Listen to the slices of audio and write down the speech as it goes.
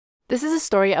This is a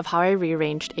story of how I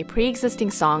rearranged a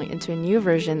pre-existing song into a new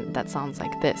version that sounds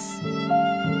like this.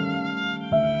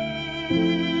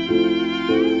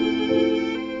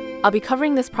 I'll be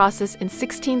covering this process in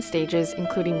 16 stages,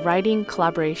 including writing,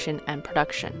 collaboration, and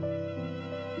production.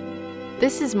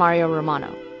 This is Mario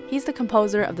Romano. He's the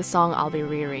composer of the song I'll be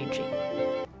rearranging.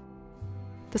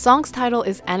 The song's title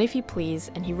is And If You Please,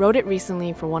 and he wrote it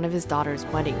recently for one of his daughter's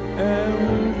wedding.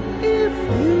 And if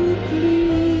you please,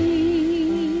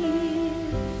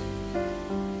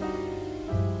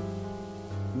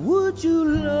 would you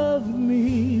love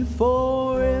me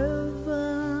forever?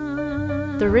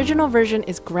 The original version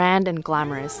is grand and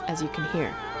glamorous, as you can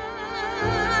hear.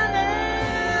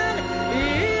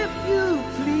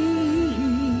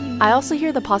 I also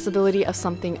hear the possibility of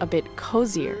something a bit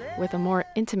cozier, with a more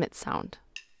intimate sound.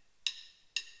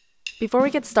 Before we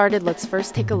get started, let's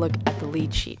first take a look at the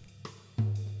lead sheet.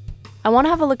 I want to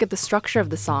have a look at the structure of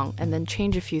the song and then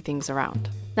change a few things around.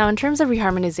 Now, in terms of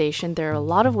reharmonization, there are a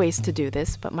lot of ways to do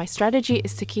this, but my strategy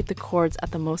is to keep the chords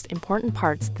at the most important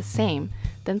parts the same,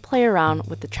 then play around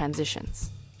with the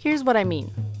transitions. Here's what I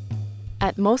mean.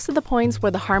 At most of the points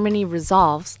where the harmony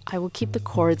resolves, I will keep the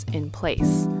chords in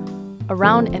place.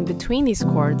 Around and between these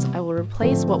chords, I will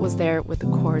replace what was there with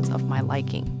the chords of my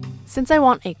liking. Since I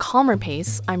want a calmer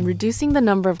pace, I'm reducing the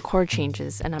number of chord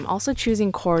changes, and I'm also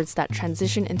choosing chords that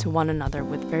transition into one another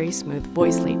with very smooth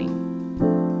voice leading.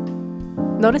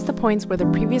 Notice the points where the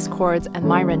previous chords and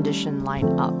my rendition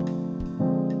line up.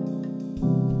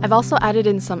 I've also added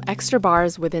in some extra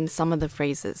bars within some of the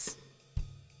phrases.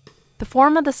 The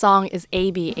form of the song is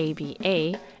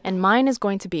A-B-A-B-A, and mine is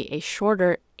going to be a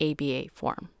shorter A-B-A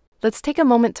form. Let's take a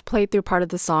moment to play through part of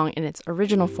the song in its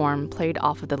original form played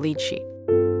off of the lead sheet.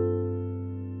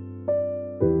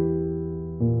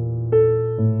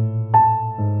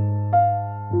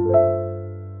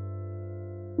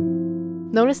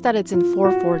 Notice that it's in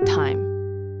 4/4 time.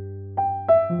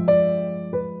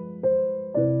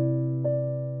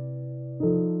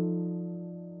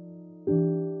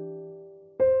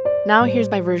 Now here's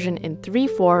my version in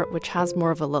 3/4, which has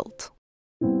more of a lilt.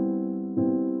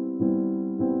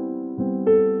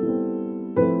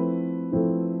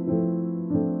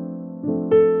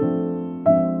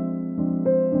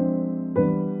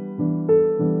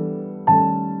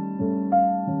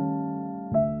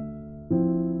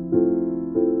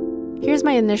 Here's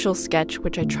my initial sketch,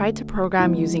 which I tried to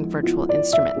program using virtual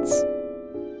instruments.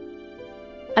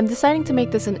 I'm deciding to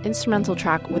make this an instrumental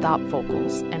track without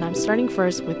vocals, and I'm starting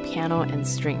first with piano and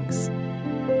strings.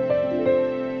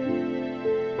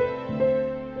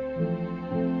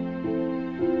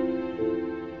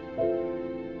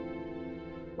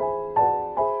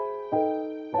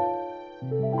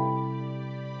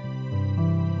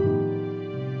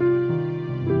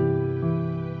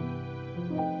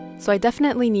 So I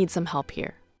definitely need some help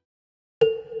here.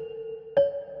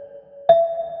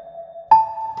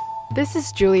 This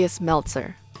is Julius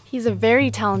Meltzer. He's a very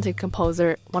talented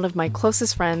composer, one of my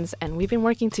closest friends, and we've been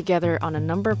working together on a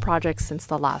number of projects since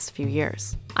the last few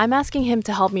years. I'm asking him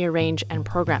to help me arrange and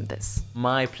program this.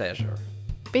 My pleasure.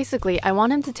 Basically, I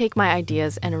want him to take my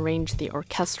ideas and arrange the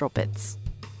orchestral bits.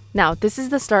 Now, this is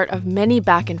the start of many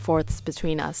back and forths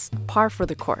between us, par for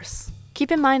the course.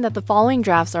 Keep in mind that the following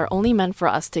drafts are only meant for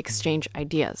us to exchange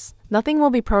ideas. Nothing will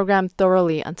be programmed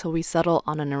thoroughly until we settle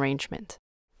on an arrangement.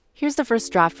 Here's the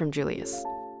first draft from Julius.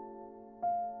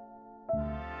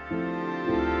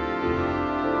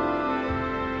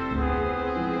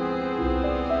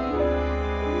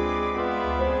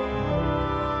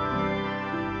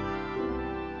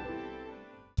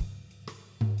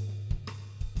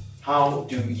 How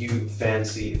do you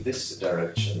fancy this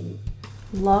direction?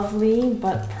 Lovely,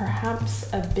 but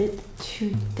perhaps a bit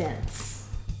too dense.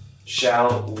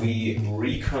 Shall we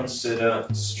reconsider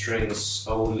strings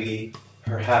solely,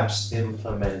 perhaps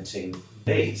implementing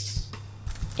bass?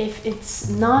 If it's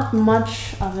not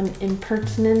much of an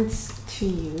impertinence to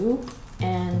you,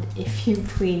 and if you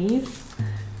please,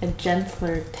 a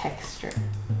gentler texture.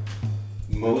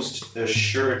 Most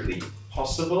assuredly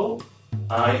possible.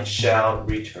 I shall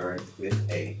return with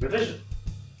a revision.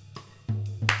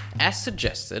 As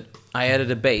suggested, I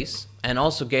added a bass and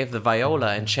also gave the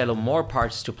viola and cello more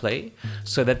parts to play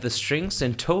so that the strings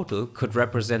in total could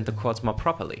represent the chords more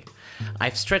properly.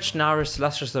 I've stretched Nahre's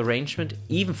luscious arrangement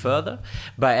even further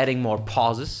by adding more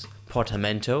pauses,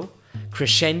 portamento,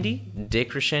 crescendi,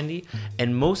 decrescendi,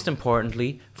 and most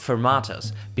importantly,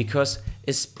 fermatas, because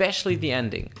especially the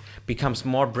ending becomes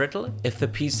more brittle if the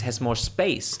piece has more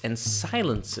space and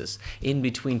silences in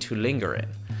between to linger in.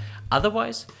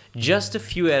 Otherwise, just a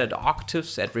few added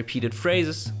octaves at repeated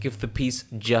phrases give the piece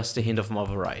just a hint of more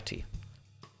variety.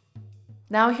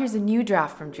 Now here's a new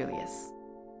draft from Julius.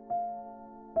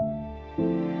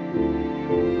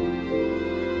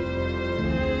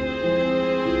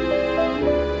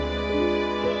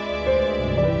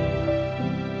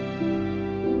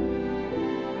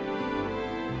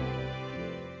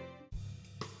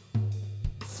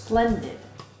 Splendid.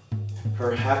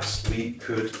 Perhaps we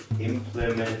could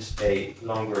implement a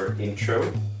longer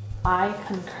intro. I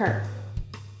concur.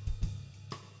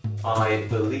 I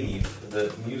believe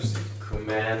that music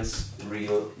commands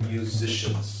real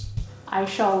musicians. I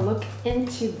shall look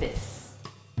into this.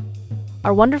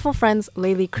 Our wonderful friends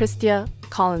Layli Christia,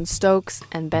 Colin Stokes,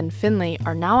 and Ben Finlay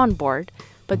are now on board,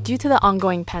 but due to the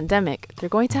ongoing pandemic, they're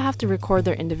going to have to record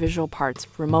their individual parts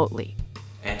remotely.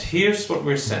 And here's what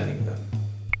we're sending them.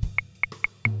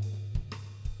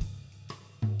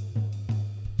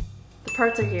 The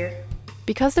parts are here.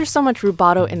 Because there's so much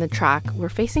rubato in the track, we're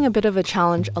facing a bit of a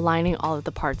challenge aligning all of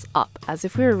the parts up, as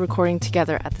if we were recording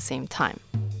together at the same time.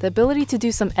 The ability to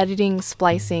do some editing,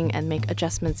 splicing, and make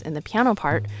adjustments in the piano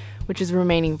part, which is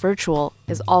remaining virtual,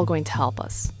 is all going to help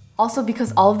us. Also,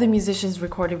 because all of the musicians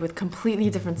recorded with completely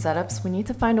different setups, we need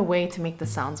to find a way to make the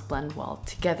sounds blend well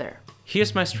together.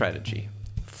 Here's my strategy.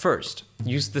 First,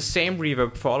 use the same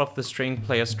reverb for all of the string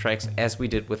players tracks as we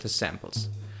did with the samples.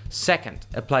 Second,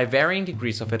 apply varying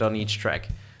degrees of it on each track.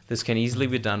 This can easily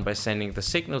be done by sending the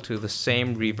signal to the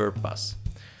same reverb bus.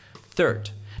 Third,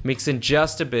 mix in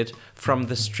just a bit from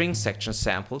the string section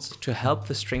samples to help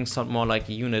the strings sound more like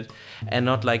a unit and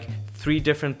not like 3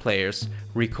 different players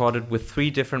recorded with 3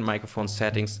 different microphone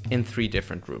settings in 3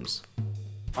 different rooms.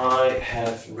 I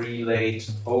have relayed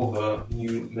over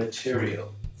new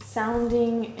material.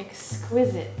 Sounding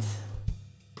exquisite.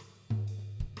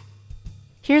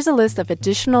 Here's a list of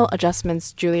additional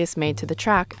adjustments Julius made to the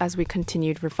track as we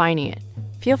continued refining it.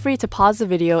 Feel free to pause the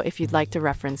video if you'd like to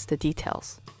reference the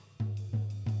details.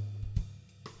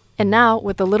 And now,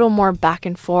 with a little more back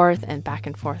and forth and back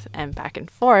and forth and back and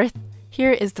forth,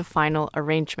 here is the final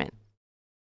arrangement.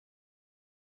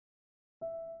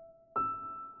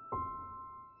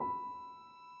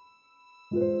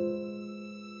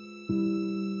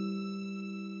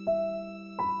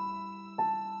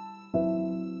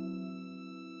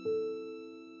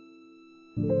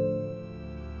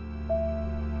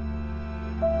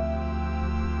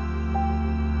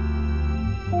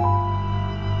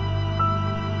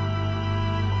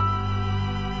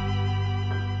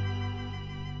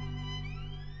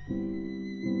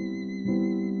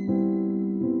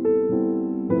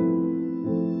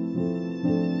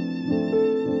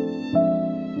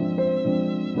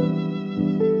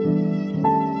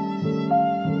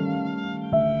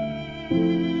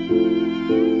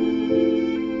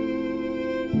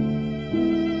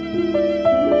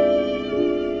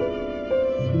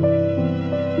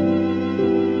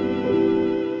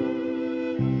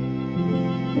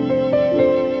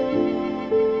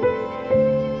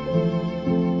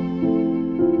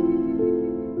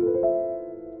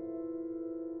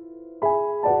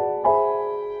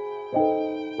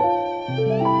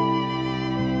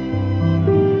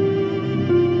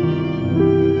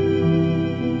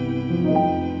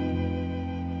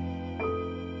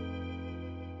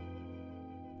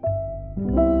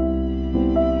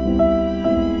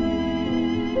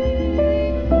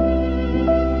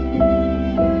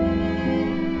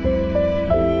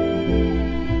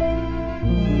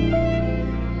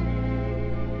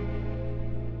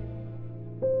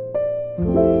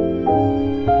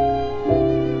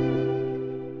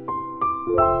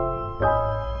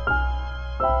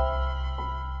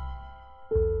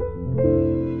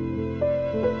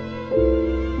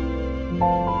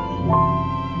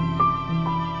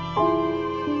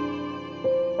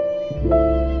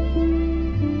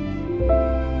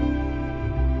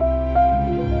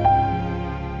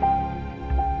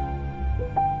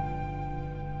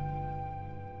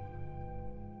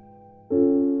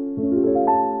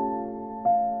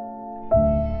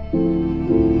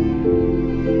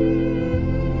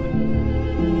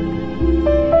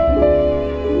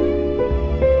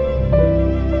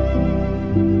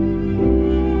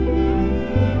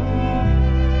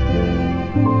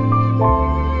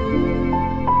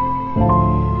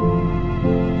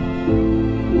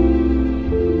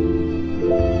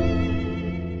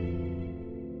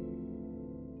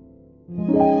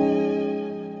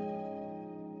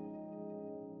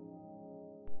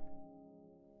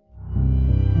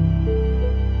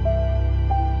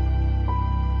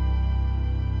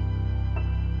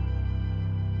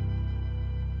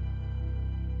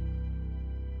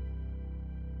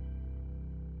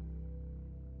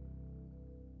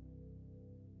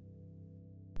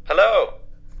 Hello!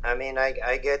 I mean,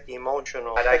 I get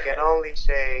emotional, but I can only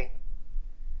say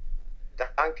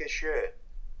Danke schön.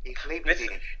 Ich liebe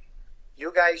dich.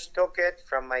 You guys took it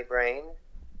from my brain.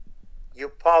 You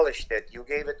polished it. You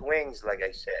gave it wings, like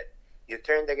I said. You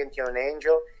turned it into an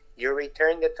angel. You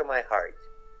returned it to my heart.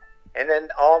 And then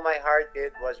all my heart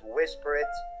did was whisper it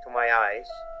to my eyes.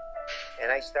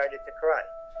 And I started to cry.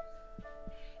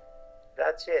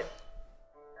 That's it.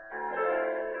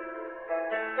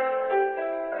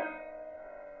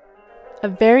 A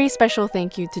very special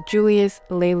thank you to Julius,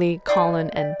 Layli, Colin,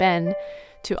 and Ben,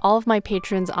 to all of my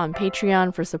patrons on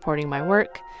Patreon for supporting my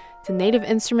work, to Native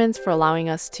Instruments for allowing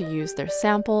us to use their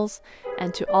samples,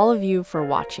 and to all of you for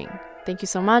watching. Thank you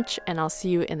so much, and I'll see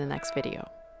you in the next video.